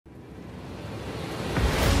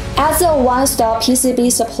As a one-stop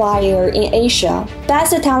PCB supplier in Asia,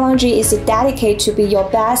 Best Technology is dedicated to be your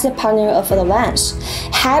best partner of advanced,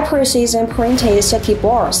 high-precision printed circuit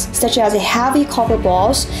boards, such as heavy copper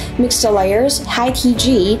balls, mixed layers, high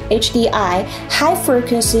TG, HDI,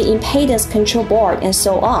 high-frequency impedance control board, and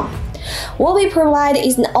so on. What we provide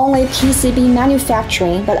is not only PCB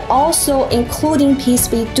manufacturing, but also including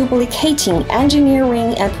PCB duplicating,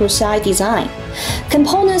 engineering, and precise design,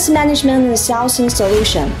 components management and sourcing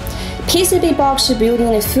solution, PCB box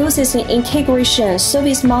building and full system integration,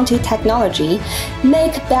 service-mounted technology.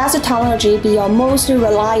 Make Best Technology be your most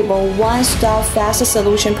reliable one-stop fast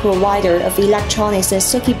solution provider of electronics and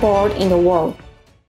circuit board in the world.